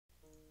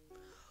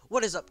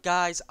What is up,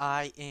 guys?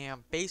 I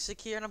am Basic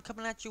here, and I'm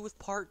coming at you with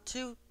part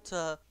 2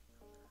 to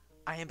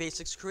I Am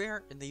Basic's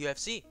career in the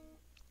UFC.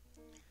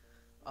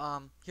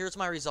 Here's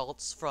my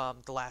results from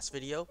the last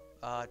video.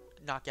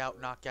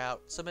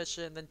 Knockout,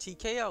 submission, then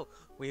TKO.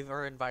 We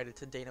were invited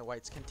to Dana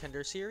White's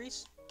Contender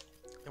series,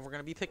 and we're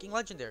going to be picking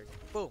Legendary.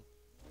 Boom.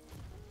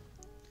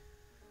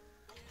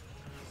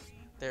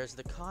 There's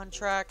the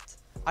contract.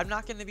 I'm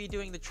not going to be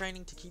doing the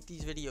training to keep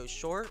these videos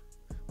short.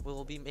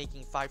 We'll be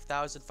making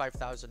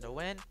 5,000 to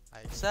win.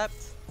 I accept.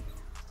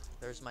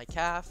 There's my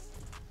calf.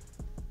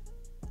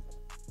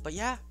 But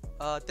yeah,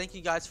 thank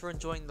you guys for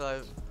enjoying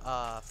the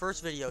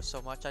first video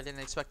so much. I didn't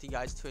expect you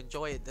guys to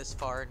enjoy it this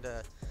far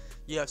into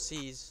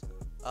UFC's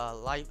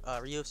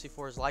UFC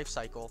 4's life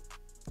cycle.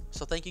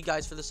 So thank you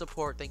guys for the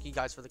support. Thank you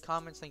guys for the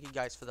comments. Thank you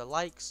guys for the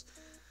likes.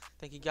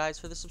 Thank you guys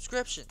for the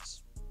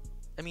subscriptions.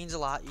 It means a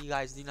lot. You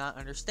guys do not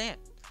understand.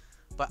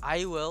 But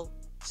I will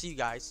see you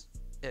guys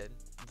in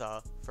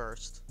the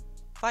first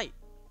fight.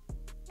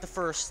 The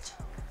first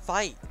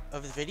fight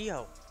of the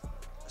video.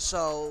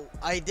 So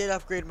I did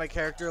upgrade my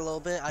character a little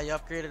bit. I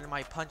upgraded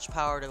my punch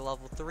power to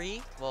level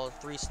 3, well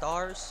 3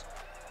 stars,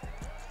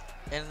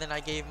 and then I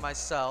gave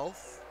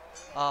myself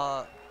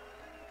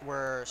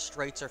where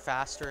straights are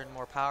faster and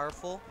more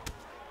powerful.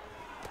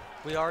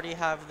 We already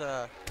have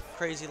the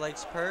crazy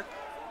legs perk.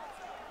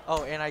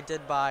 Oh, and I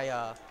did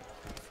buy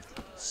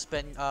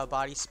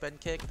body spin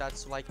kick.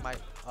 That's like my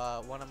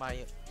one of my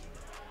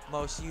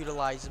most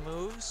utilized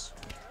moves.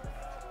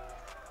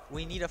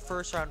 We need a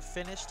first round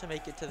finish to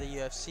make it to the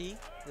UFC.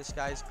 This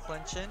guy's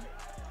clinching.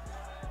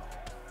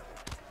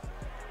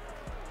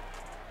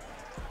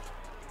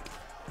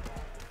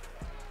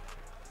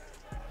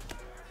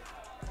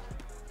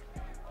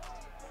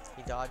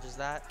 He dodges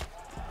that.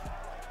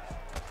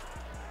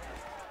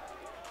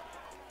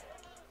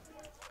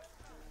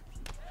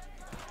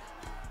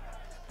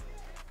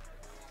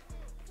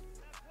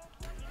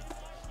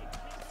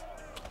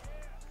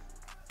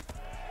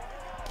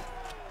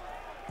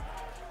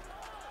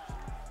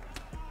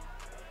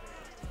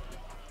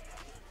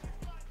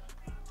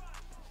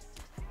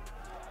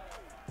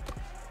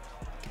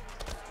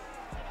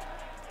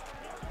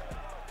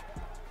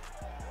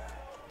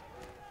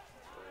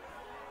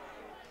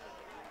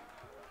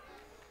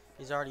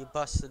 He's already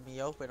busted me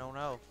open, oh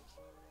no.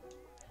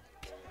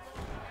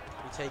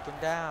 We take him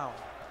down.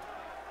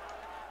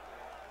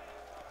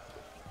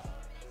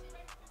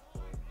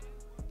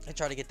 I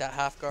tried to get that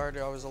half guard,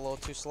 I was a little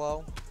too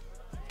slow.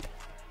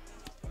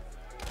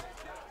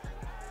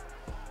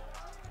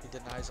 He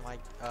denies my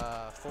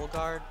full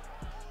guard.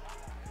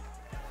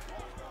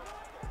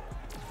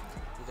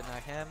 We deny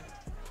him.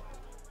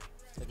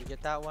 Did we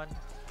get that one?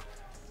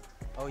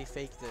 Oh, he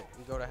faked it.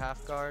 We go to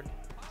half guard.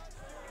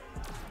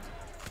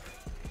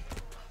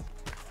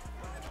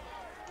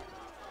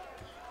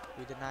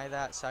 We deny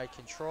that. Side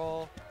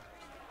control.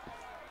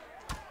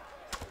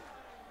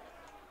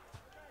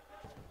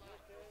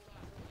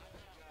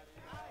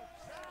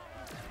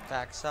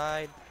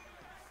 Backside.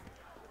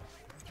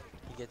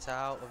 He gets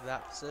out of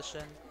that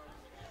position.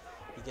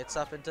 He gets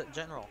up into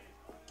general.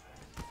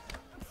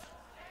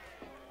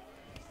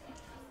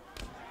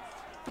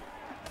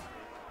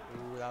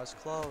 Ooh, that was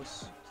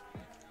close.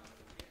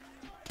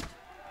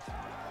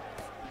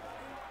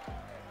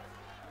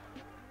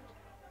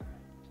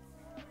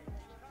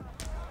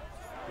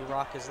 We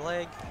rock his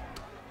leg.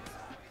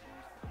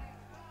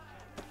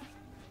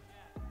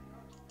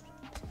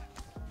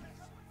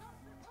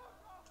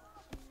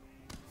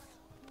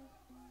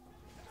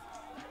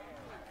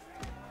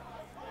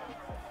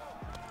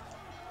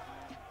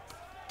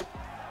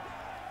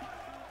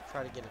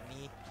 Try to get a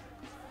knee.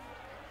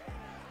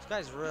 This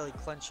guy's really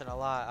clinching a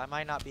lot. I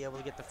might not be able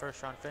to get the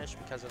first round finish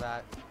because of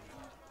that.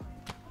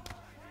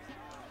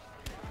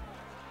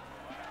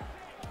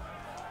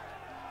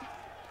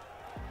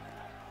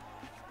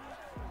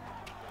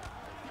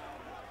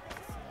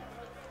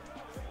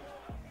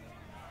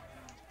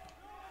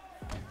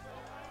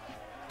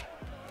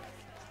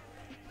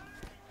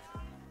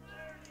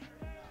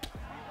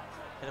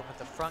 Hit him with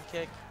the front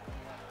kick.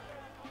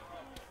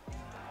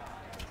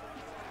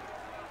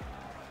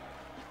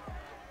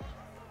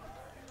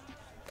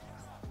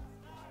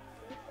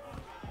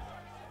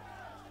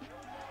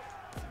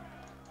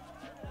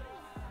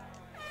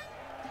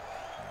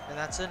 And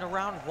that's in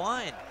round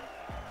 1.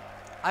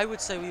 I would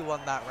say we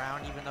won that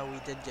round, even though we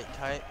did get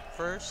cut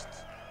first.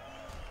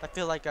 I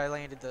feel like I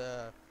landed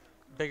the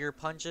bigger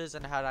punches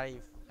and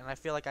I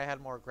feel like I had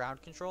more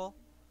ground control.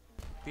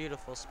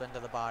 Beautiful spin to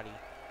the body.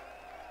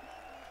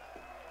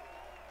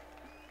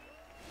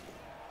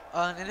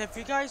 And if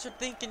you guys are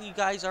thinking you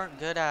guys aren't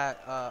good at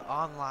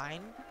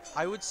online,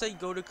 I would say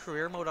go to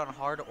career mode on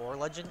hard or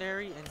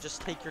legendary and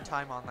just take your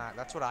time on that.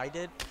 That's what I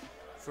did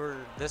for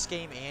this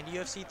game and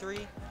UFC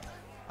 3.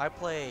 I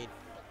played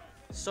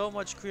so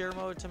much career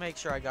mode to make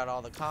sure I got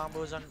all the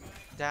combos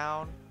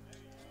down,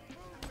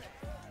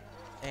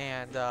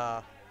 and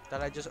that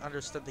I just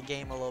understood the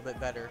game a little bit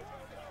better.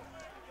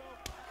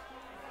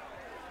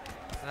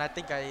 And I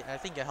think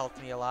it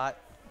helped me a lot.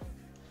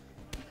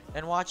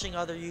 And watching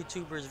other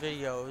YouTubers'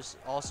 videos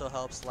also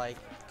helps, like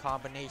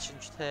combination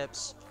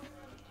tips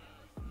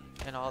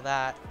and all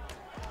that.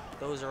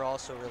 Those are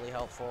also really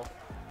helpful.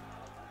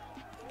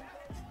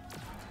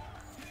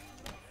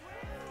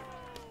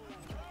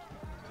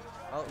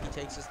 Oh, he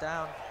takes us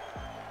down.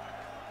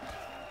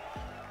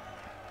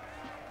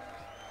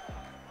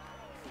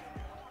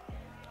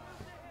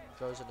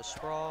 Goes into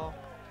sprawl.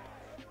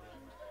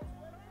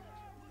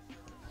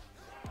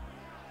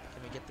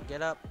 Can we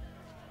get up?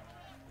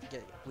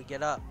 We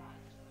get up.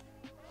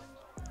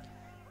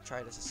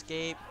 Try to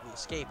escape. We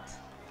escaped.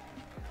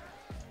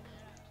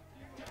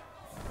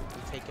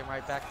 We take him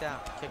right back down.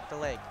 Kick the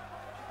leg.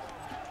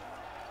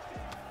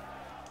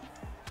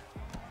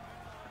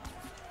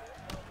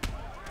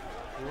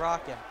 We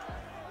rock him.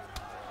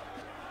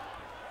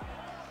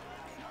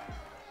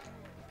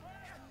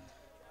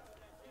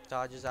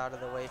 Dodges out of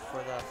the way for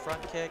the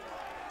front kick.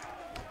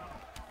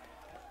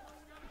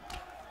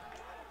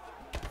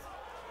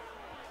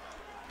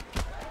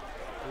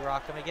 We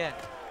rock him again.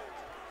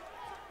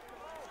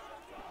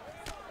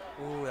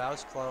 Ooh, that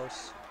was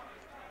close.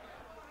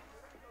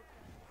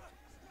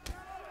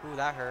 Ooh,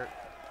 that hurt.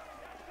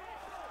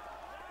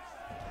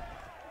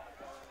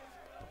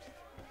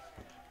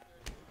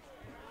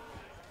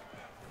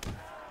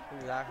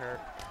 Ooh, that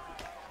hurt.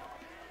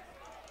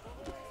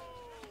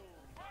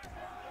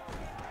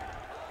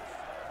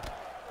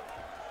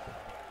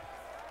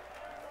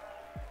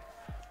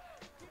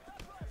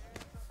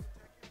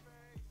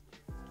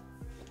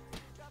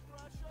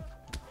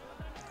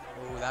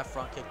 Ooh, that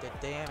front kick did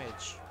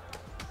damage.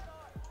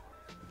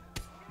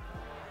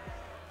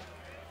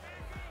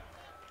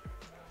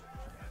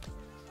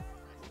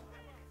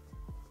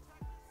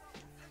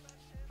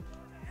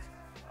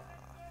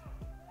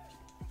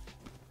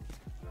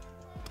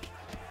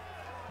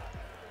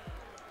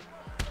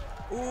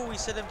 Ooh, we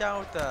sit him down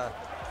with the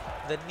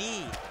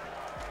knee.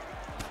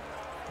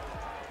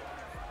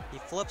 He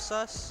flips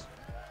us.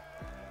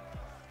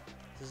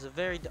 This is a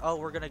very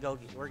we're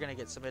gonna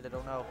get submitted.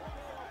 Oh no.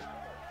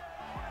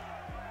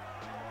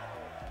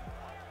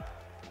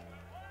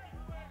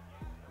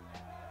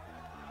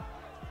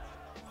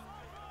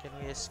 Can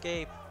we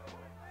escape?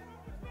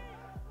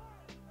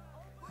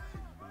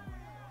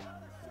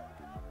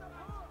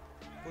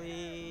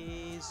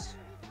 Please.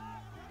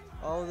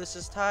 Oh, this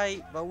is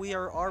tight, but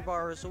our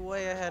bar is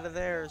way ahead of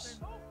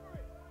theirs.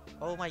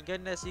 Oh my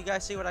goodness, you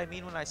guys see what I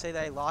mean when I say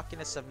that I lock in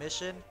a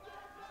submission?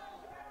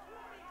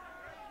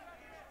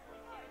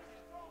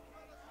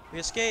 We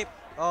escape.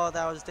 Oh,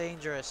 that was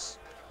dangerous.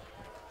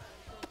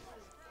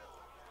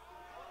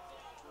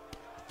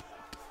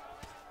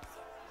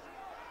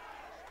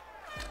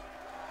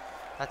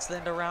 That's the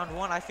end of round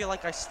one. I feel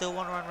like I still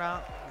won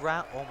round.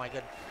 Oh my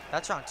god,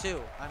 that's round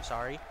two. I'm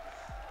sorry.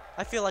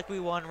 I feel like we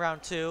won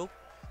round two.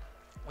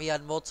 We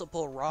had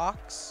multiple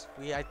rocks.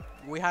 We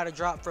had a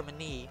drop from a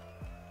knee,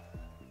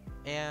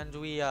 and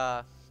we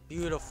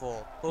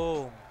beautiful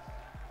boom.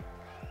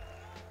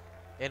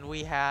 And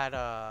we had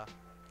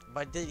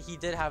but he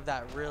did have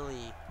that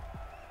really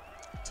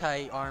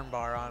tight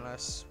armbar on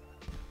us.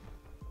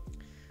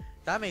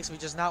 That makes me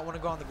just not want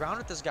to go on the ground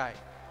with this guy.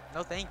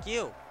 No, thank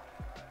you.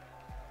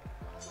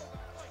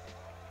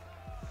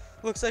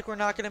 Looks like we're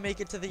not gonna make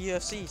it to the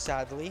UFC,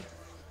 sadly.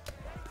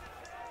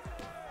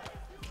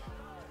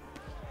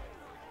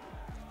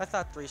 I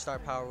thought 3-star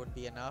power would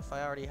be enough.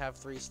 I already have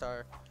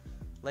 3-star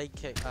leg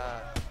kick.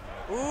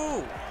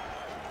 Ooh!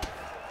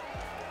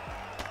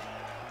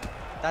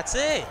 That's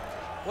it!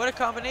 What a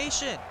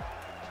combination!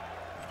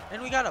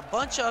 And we got a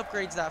bunch of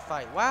upgrades that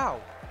fight. Wow!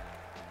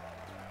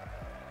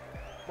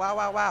 Wow,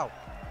 wow, wow.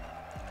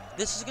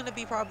 This is gonna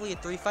be probably a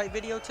 3-fight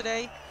video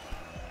today.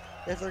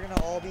 If they're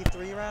gonna all be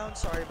 3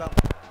 rounds. Sorry about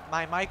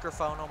my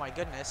microphone. Oh my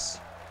goodness.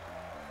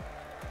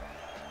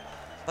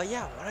 But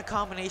yeah, what a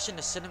combination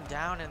to sit him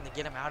down and to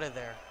get him out of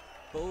there.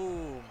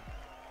 Boom.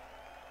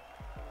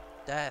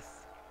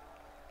 Death.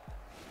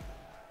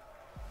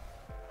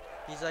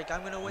 He's like,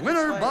 I'm gonna win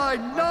this fight.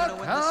 I'm gonna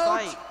win this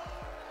fight.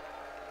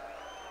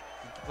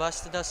 He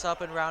busted us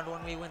up in round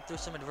 1. We went through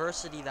some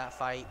adversity that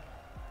fight,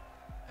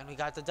 and we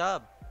got the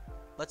dub.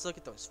 Let's look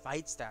at those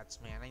fight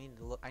stats, man. I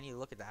need to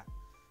look at that.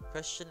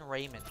 Christian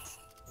Raymond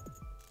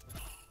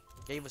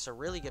gave us a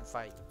really good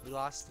fight. We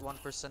lost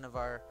 1% of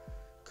our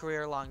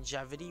career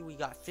longevity. We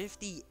got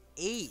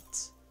 58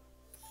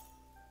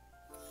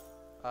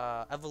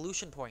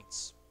 evolution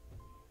points.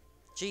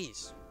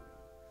 Jeez.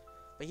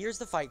 But here's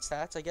the fight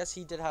stats. I guess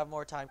he did have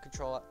more time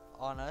control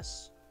on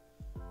us.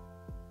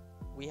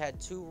 We had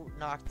 2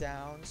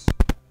 knockdowns.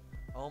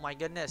 Oh my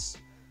goodness.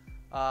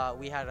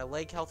 We had a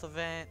leg health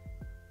event.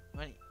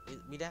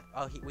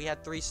 We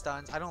had 3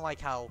 stuns. I don't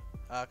like how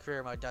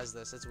career mode does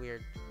this. It's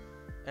weird.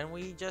 And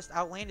we just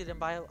outlanded him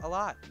by a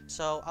lot.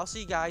 So I'll see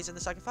you guys in the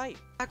second fight.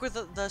 Back with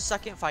the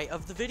second fight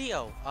of the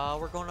video.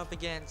 We're going up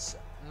against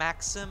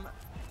Maxim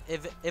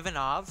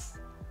Ivanov.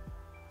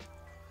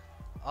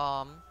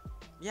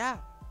 Yeah,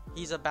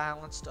 he's a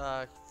balanced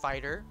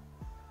fighter.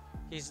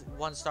 He's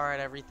 1-star at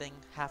everything,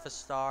 half a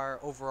star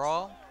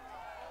overall.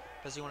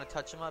 Does he want to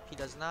touch him up? He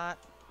does not.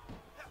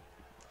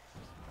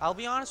 I'll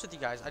be honest with you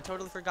guys, I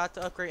totally forgot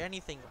to upgrade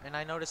anything, and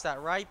I noticed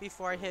that right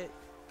before I hit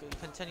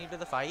continue to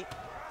the fight.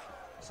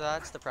 So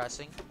that's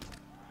depressing.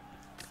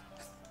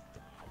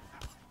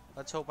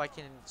 Let's hope I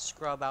can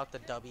scrub out the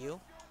W.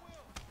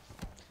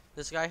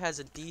 This guy has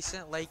a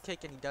decent leg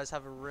kick, and he does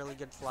have a really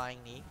good flying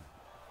knee.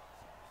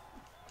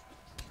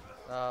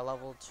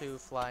 Level 2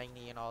 flying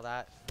knee and all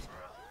that.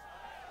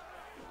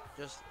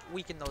 Just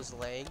weaken those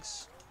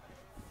legs.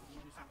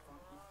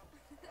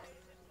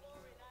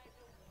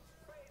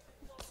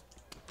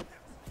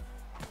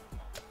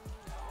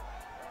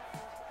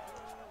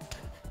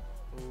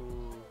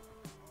 Ooh.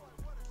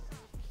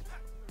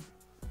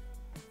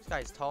 This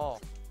guy's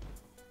tall.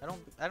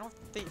 I don't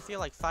feel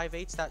like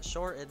 5'8's that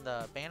short in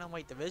the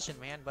bantamweight division,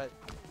 man, but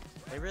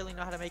they really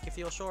know how to make you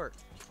feel short.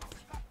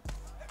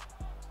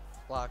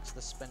 Blocks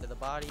the spin to the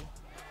body.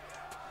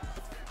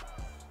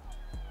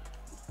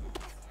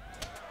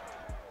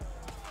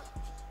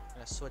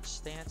 Gonna switch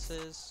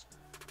stances.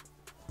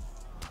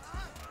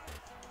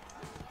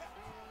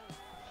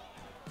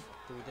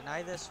 Do we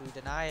deny this? We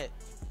deny it.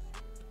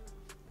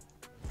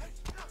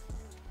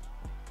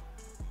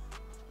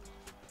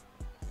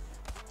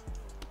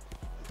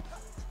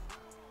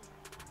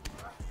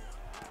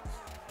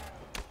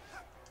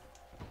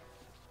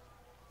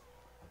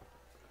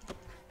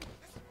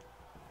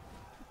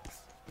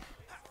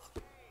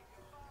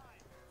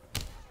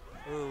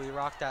 Ooh, we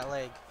rocked that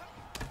leg.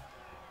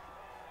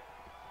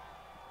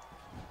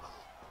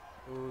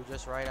 Ooh,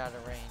 just right out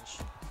of range.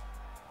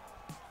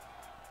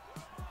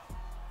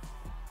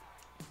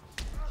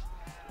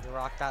 We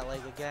rocked that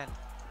leg again.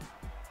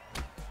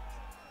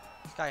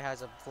 This guy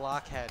has a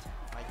blockhead.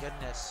 My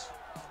goodness.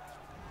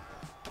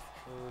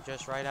 Ooh,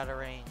 just right out of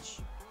range.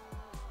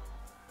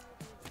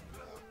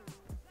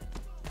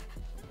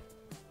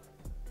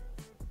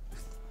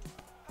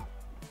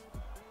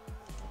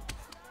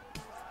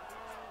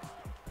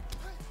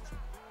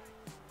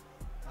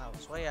 That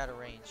was way out of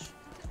range.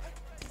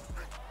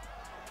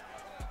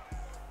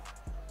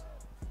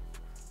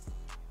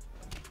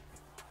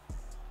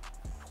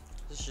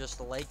 This is just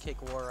a leg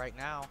kick war right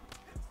now.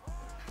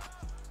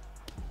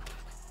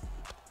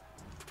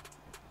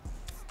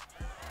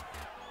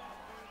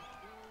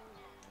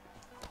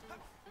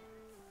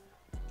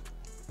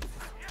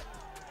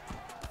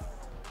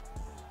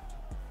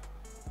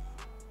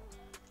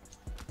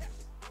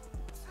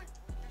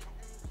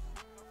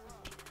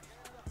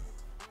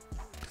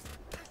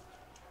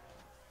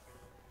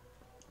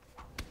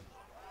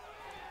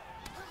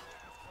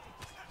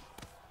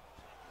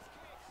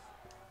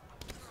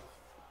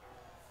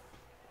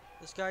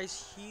 This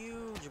guy's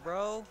huge,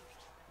 bro.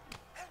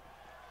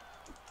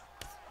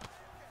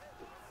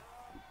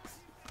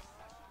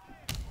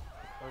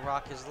 We'll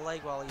rock his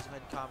leg while he's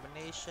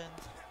mid-combination.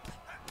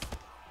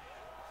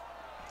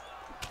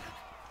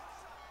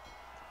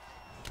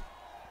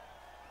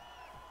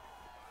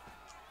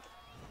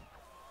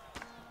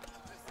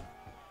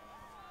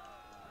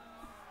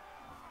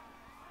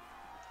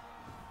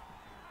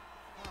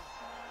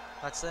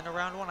 That's the end of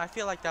round one. I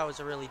feel like that was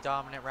a really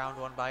dominant round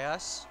one by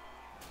us.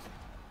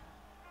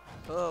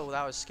 Oh,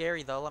 that was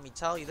scary though, let me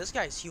tell you. This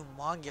guy's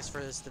humongous for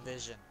this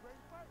division.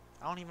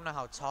 I don't even know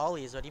how tall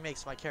he is, but he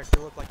makes my character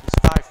look like he's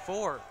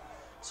 5'4".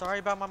 Sorry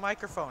about my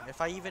microphone.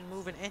 If I even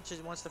move an inch,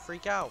 it wants to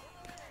freak out.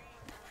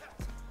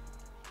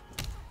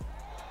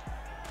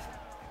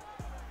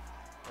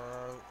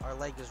 Our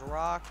leg is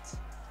rocked.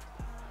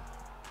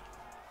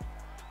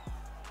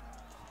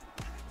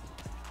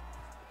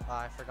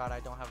 I forgot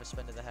I don't have a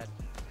spin to the head.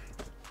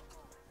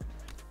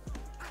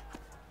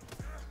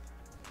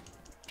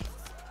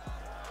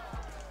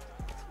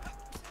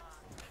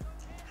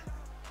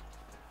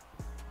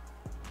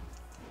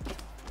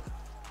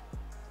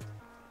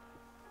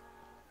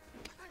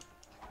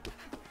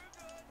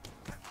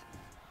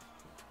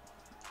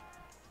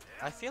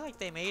 I feel like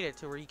they made it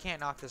to where you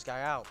can't knock this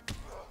guy out.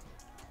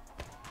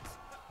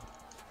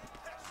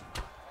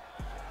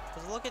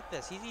 Because look at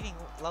this. He's eating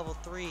level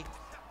 3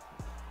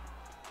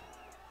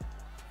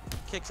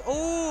 kicks.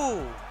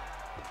 Oh!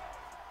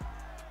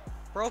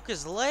 Broke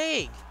his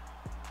leg.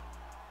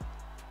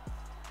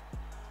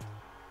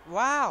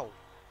 Wow.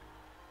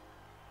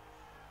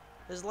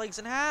 His leg's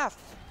in half.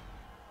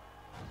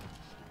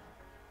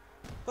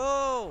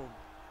 Boom.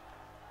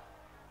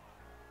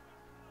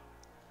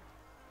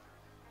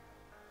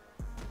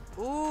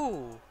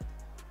 Ooh.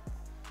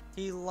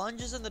 He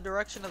lunges in the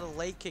direction of the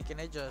leg kick and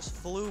it just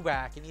flew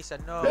back and he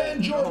said no.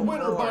 And your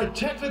winner by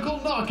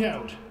technical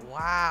knockout.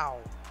 Wow.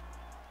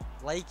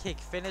 Leg kick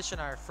finish in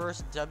our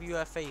first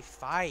WFA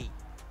fight.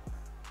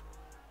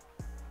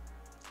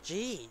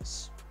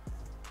 Jeez.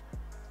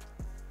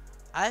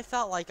 I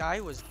felt like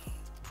I was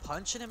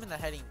punching him in the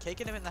head and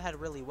kicking him in the head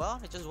really well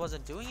and it just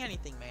wasn't doing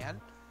anything,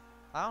 man.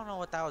 I don't know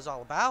what that was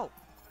all about.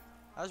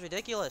 That was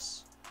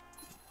ridiculous.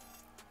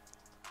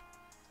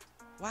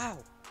 Wow.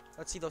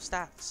 Let's see those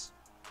stats.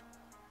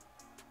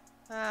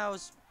 That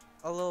was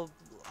a little,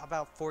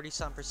 about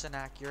 40-some%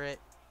 accurate.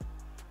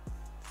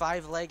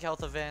 5 leg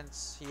health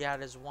events. He had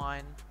his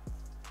 1.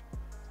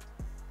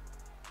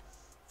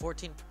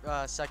 14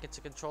 seconds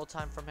of control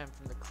time from him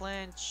from the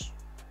clinch.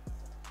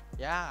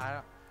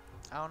 Yeah,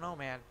 I don't know,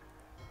 man.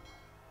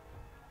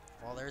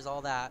 Well, there's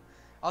all that.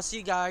 I'll see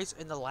you guys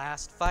in the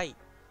last fight.